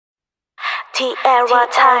T-ARA,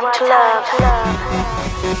 time to love.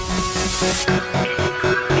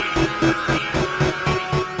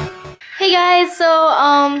 Hey guys, so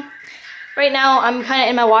right now I'm kind of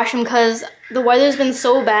in my washroom because the weather's been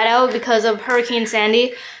so bad out because of Hurricane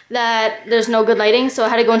Sandy that there's no good lighting, so I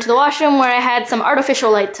had to go into the washroom where I had some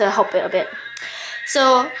artificial light to help it a bit.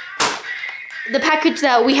 So the package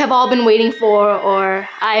that we have all been waiting for, or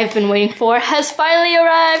I've been waiting for, has finally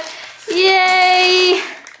arrived. Yay!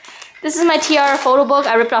 This is my T-ARA photo book.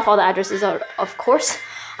 I ripped off all the addresses, of course.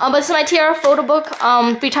 But this is my T-ARA photo book,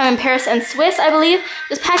 3 time in Paris and Swiss, I believe.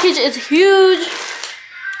 This package is huge.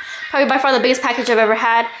 Probably by far the biggest package I've ever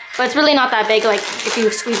had. But it's really not that big, like, if you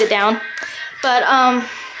squeeze it down. But,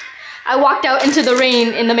 I walked out into the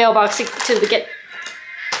rain in the mailbox to get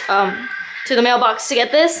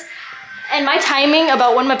this. And my timing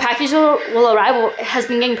about when my package will arrive has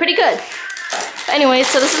been getting pretty good. But anyways,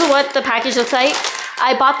 so this is what the package looks like.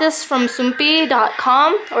 I bought this from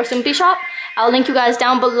Soompi.com or Soompi shop. I'll link you guys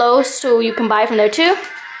down below so you can buy from there too.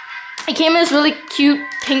 It came in this really cute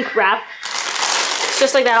pink wrap. It's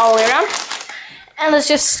just like that all the way around. And let's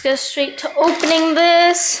just get straight to opening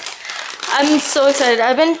this. I'm so excited.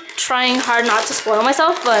 I've been trying hard not to spoil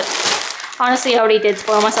myself, but honestly I already did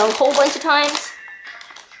spoil myself a whole bunch of times.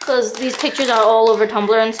 Because these pictures are all over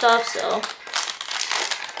Tumblr and stuff, so.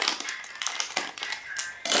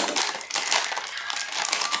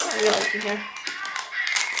 What do you like in here?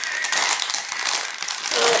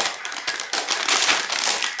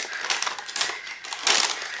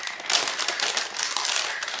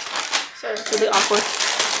 Sorry, it's really awkward.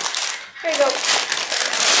 There you go.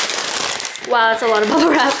 Wow, that's a lot of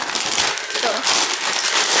bubble wrap. So,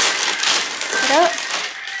 take it out.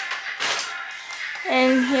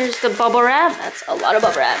 And here's the bubble wrap. That's a lot of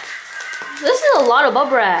bubble wrap. This is a lot of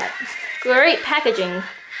bubble wrap. Great packaging.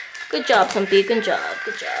 Good job, Soompi. Good job.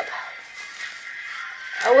 Good job.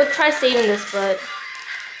 I would try saving this, but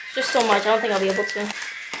it's just so much. I don't think I'll be able to.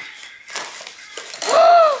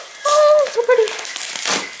 Oh, so pretty.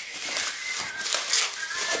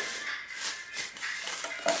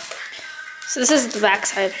 So this is the back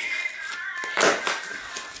side.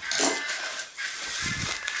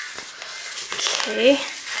 Okay.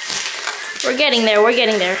 We're getting there. We're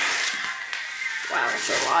getting there. Wow, that's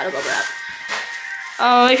a lot of bubble wrap.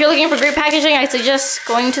 If you're looking for great packaging, I suggest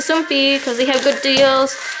going to Soompi because they have good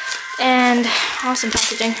deals and awesome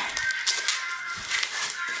packaging.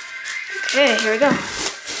 Okay, here we go.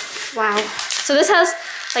 Wow. So this has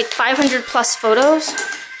like 500 plus photos.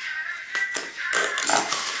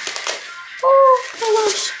 Oh my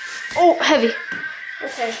gosh. Oh, heavy.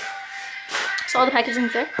 Okay. So all the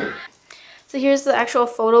packaging's there. So here's the actual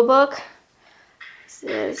photo book. It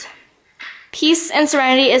says, "Peace and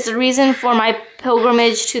serenity is the reason for my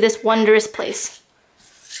pilgrimage to this wondrous place."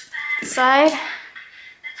 Side.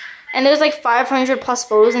 And there's like 500 plus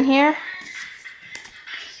photos in here.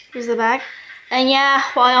 Here's the back. And yeah,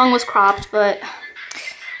 Hwayoung was cropped, but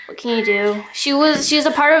what can you do? She's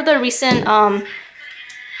a part of the recent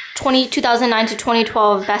 2009 to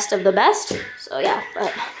 2012 Best of the Best. So yeah,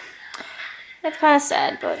 but that's kind of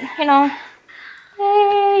sad, but you know.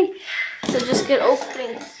 Yay! So just get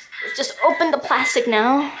opening. Let's just open the plastic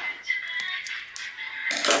now.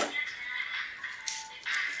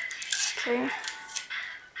 Okay.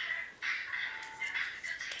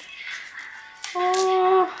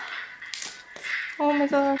 Oh my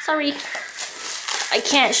god. Sorry. I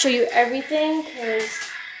can't show you everything because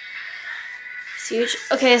it's huge.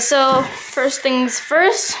 Okay, so first things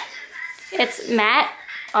first. It's matte,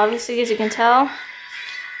 obviously, as you can tell.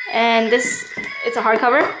 And this, it's a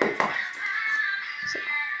hardcover.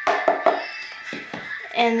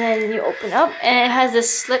 And then you open up and it has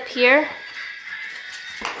this slip here,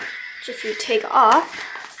 which if you take off,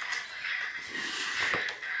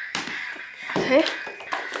 okay,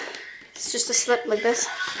 it's just a slip like this.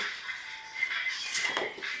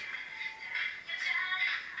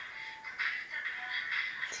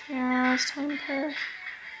 T-ARA'S, time pair.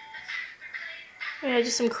 Yeah,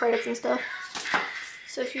 just some credits and stuff.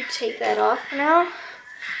 So if you take that off now,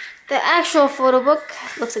 the actual photo book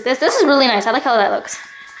looks like this. This is really nice. I like how that looks.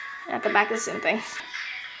 And at the back is the same thing.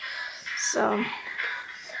 So,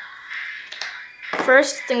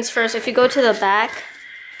 first things first, if you go to the back,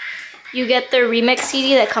 you get the remix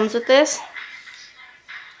CD that comes with this.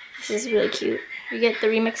 This is really cute. You get the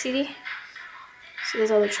remix CD. So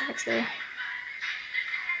there's all the tracks there.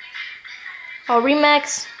 All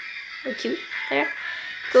remix. Really cute there.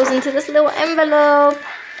 Goes into this little envelope.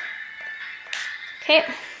 Okay.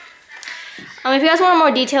 If you guys want a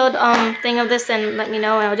more detailed thing of this, then let me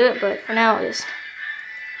know and I'll do it. But for now, just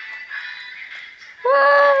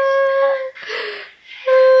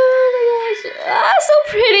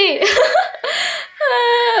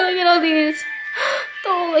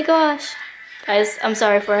my gosh. Guys, I'm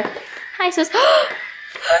sorry for... Hi, sis. Oh,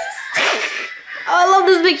 I love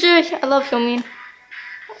this picture. I love Hyomin.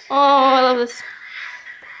 Oh, I love this.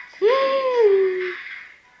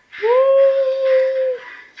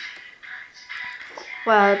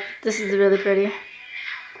 Wow, this is really pretty.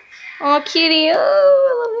 Oh, kitty. Oh,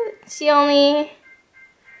 I love it. She only...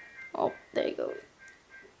 Oh, there you go.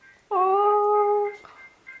 Oh.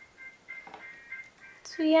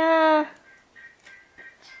 So yeah.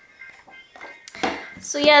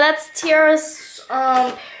 So yeah, that's T-ARA'S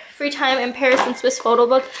free time in Paris and Swiss photo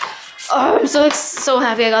book. Oh, I'm so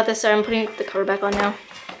happy I got this. Sorry, I'm putting the cover back on now.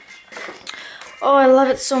 Oh, I love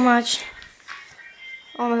it so much.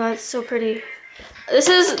 Oh my god, it's so pretty. This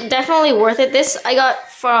is definitely worth it. This I got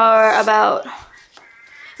for about...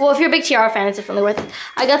 Well, if you're a big T-ARA fan, it's definitely worth it.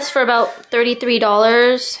 I got this for about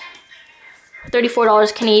 $33.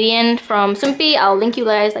 $34 Canadian from Sumpy. I'll link you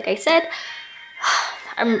guys, like I said.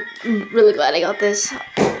 I'm really glad I got this.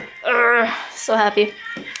 So happy.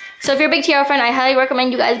 So if you're a big T-ARA fan, I highly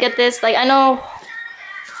recommend you guys get this. Like, I know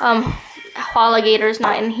Alligator's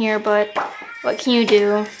not in here, but what can you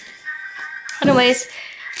do? Anyways,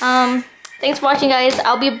 thanks for watching, guys.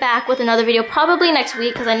 I'll be back with another video probably next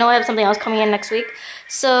week because I know I have something else coming in next week.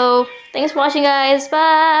 So thanks for watching, guys.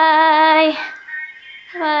 Bye.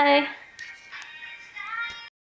 Bye.